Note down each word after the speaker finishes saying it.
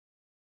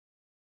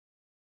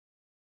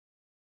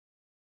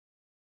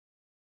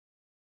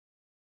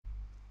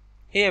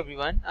Hey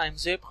everyone, I'm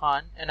Zoeb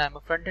Khan and I'm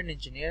a front-end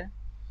engineer.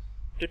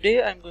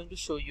 Today I'm going to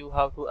show you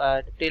how to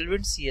add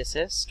Tailwind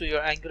CSS to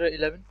your Angular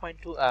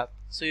 11.2 app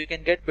so you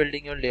can get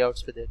building your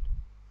layouts with it.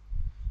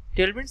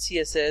 Tailwind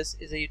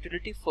CSS is a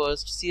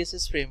utility-first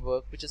CSS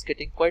framework which is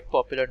getting quite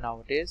popular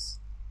nowadays.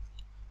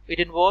 It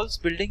involves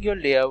building your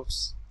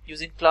layouts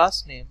using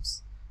class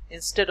names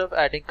instead of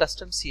adding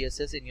custom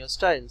CSS in your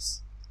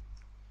styles.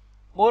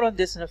 More on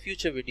this in a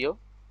future video.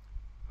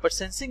 But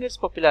sensing its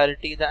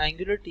popularity, the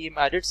Angular team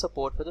added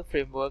support for the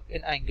framework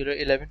in Angular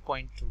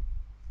 11.2,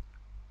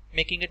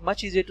 making it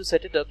much easier to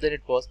set it up than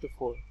it was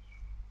before.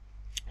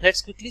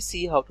 Let's quickly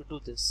see how to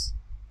do this.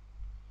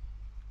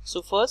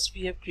 So first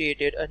we have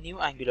created a new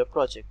Angular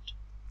project.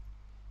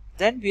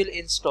 Then we'll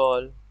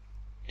install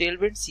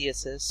Tailwind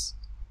CSS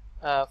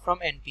from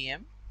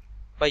npm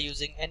by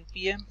using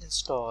npm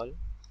install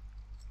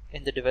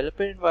in the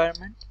developer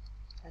environment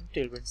and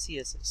Tailwind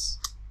CSS.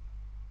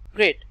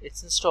 Great,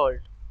 it's installed.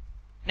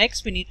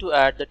 Next we need to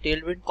add the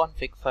Tailwind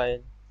config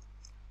file.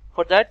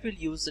 For that we'll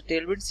use the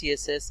Tailwind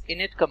CSS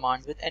init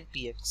command with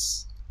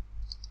npx.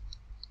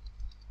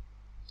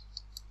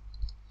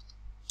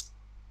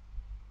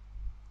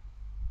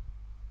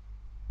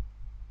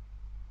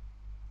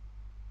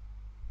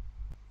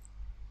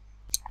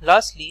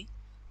 Lastly,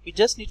 we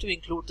just need to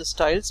include the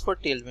styles for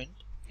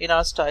Tailwind in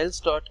our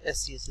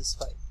styles.scss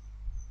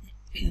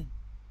file.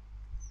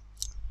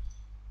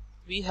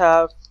 We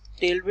have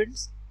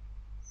Tailwind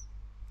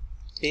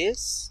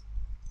base,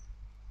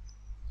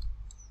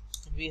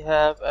 we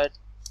have a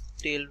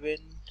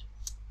Tailwind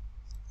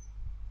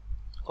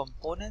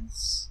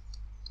components,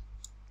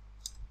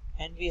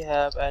 and we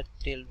have a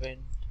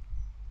Tailwind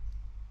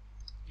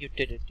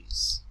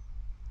utilities.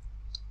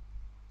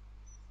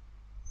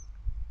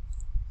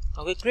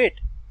 Okay,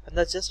 great, and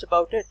that's just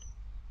about it.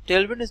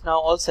 Tailwind is now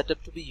all set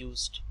up to be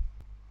used.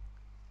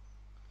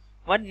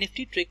 One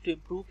nifty trick to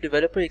improve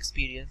developer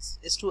experience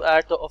is to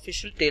add the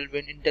official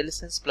Tailwind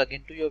IntelliSense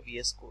plugin to your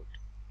VS Code.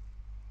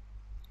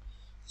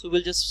 So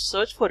we'll just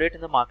search for it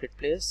in the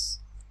marketplace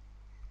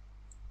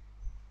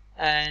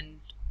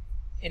and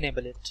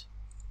enable it.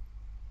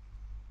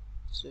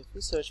 So if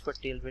we search for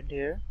Tailwind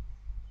here,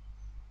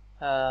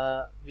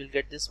 we'll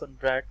get this one,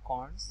 Brad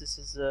Corns. This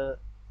is the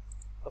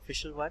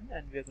official one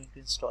and we are going to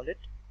install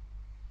it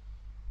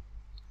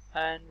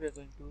and we are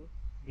going to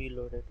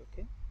reload it.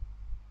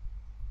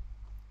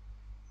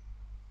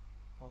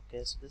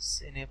 Okay, so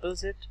this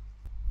enables it.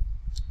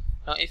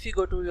 Now if you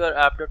go to your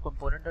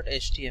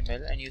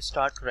app.component.html and you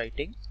start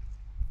writing,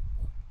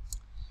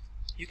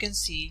 you can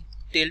see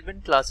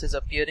Tailwind classes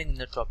appearing in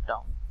the drop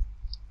down.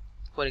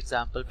 For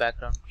example,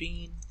 background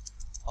green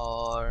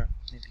or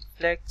maybe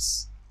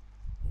flex.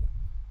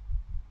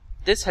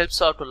 This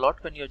helps out a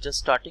lot when you're just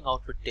starting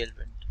out with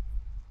Tailwind.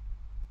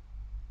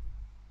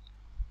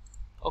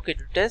 Okay,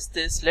 to test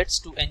this, let's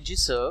do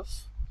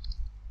ngserve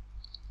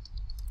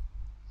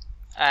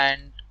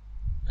and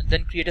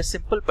then create a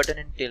simple button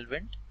in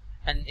Tailwind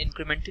and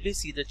incrementally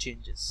see the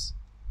changes.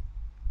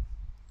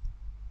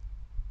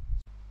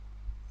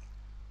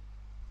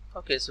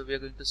 Okay, so we are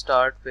going to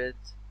start with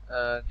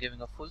giving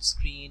a full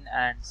screen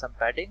and some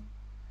padding.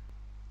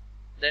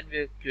 Then we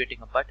are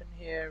creating a button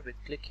here with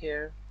click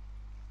here,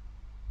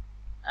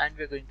 and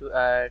we are going to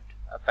add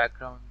a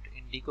background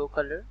indigo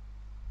color,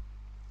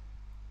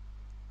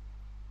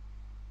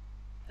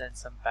 then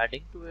some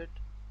padding to it,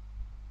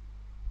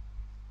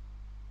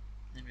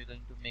 then we're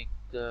going to make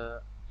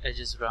the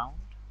edges round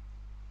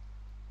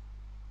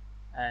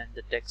and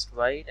the text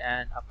wide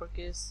and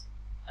uppercase,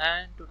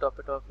 and to top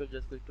it off we're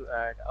just going to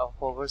add a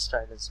hover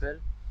style as well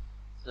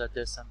so that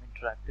there's some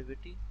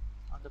interactivity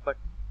on the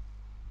button.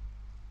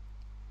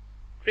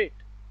 Great.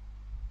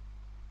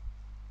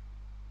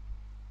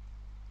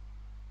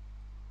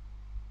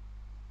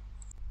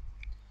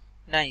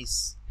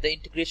 Nice, the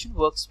integration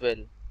works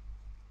well.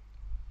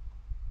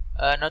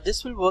 Now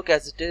this will work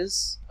as it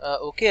is,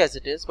 okay as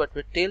it is, but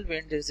with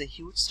Tailwind there is a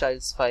huge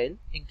styles file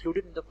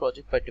included in the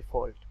project by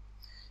default.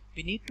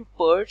 We need to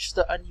purge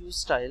the unused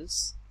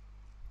styles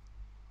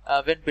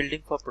when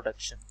building for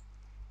production.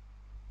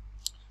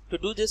 To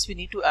do this, we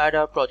need to add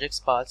our project's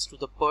paths to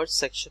the purge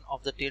section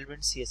of the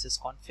Tailwind CSS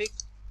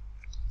config.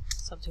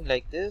 Something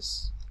like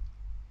this.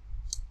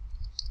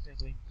 We're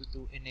going to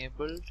do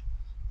enabled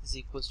is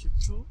equals to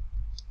true,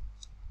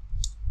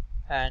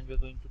 and we're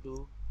going to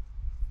do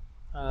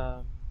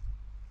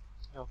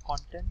your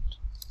content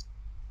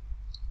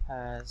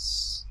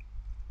as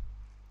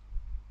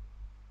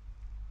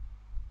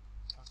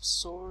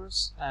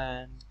source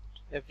and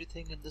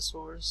everything in the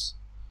source,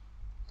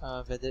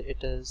 whether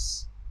it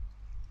is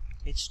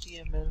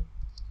HTML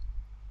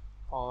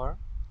or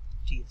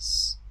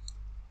TS.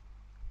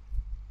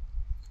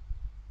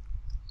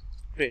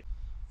 Great.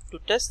 To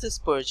test this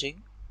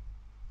purging,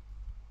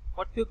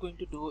 what we're going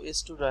to do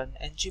is to run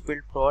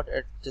ng-build-prod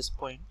at this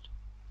point.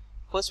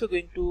 First we're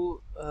going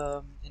to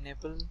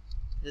enable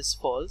this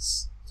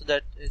false so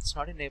that it's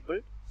not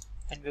enabled,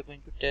 and we're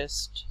going to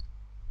test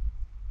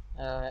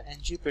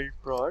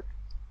ng-build-prod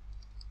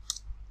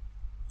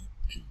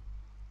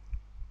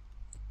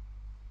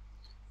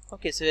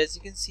Okay, so as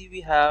you can see,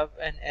 we have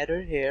an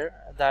error here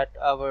that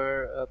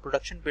our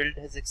production build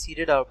has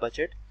exceeded our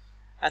budget,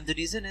 and the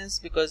reason is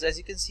because, as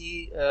you can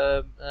see,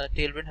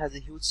 Tailwind has a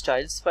huge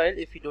styles file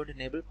if you don't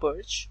enable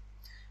purge.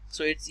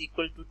 So it's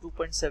equal to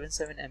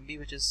 2.77 MB,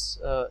 which is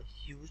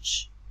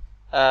huge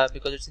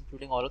because it's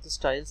including all of the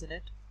styles in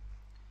it.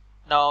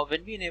 Now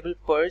when we enable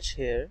purge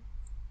here,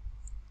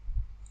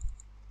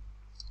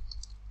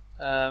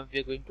 we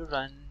are going to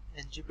run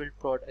ng build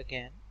prod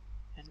again,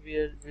 and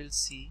we'll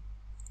see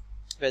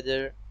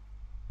whether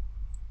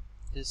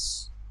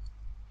this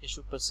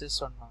issue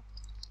persists or not.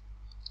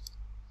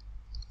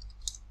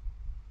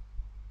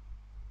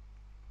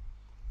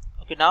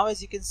 Okay, now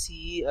as you can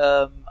see,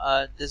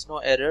 there's no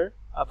error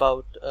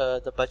about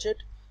the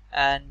budget,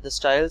 and the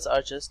styles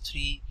are just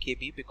 3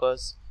 KB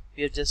because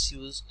we have just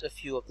used a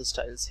few of the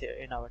styles here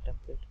in our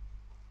template.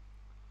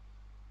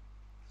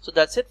 So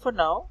that's it for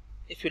now.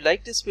 If you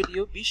like this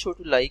video, be sure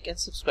to like and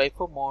subscribe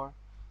for more.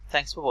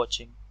 Thanks for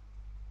watching.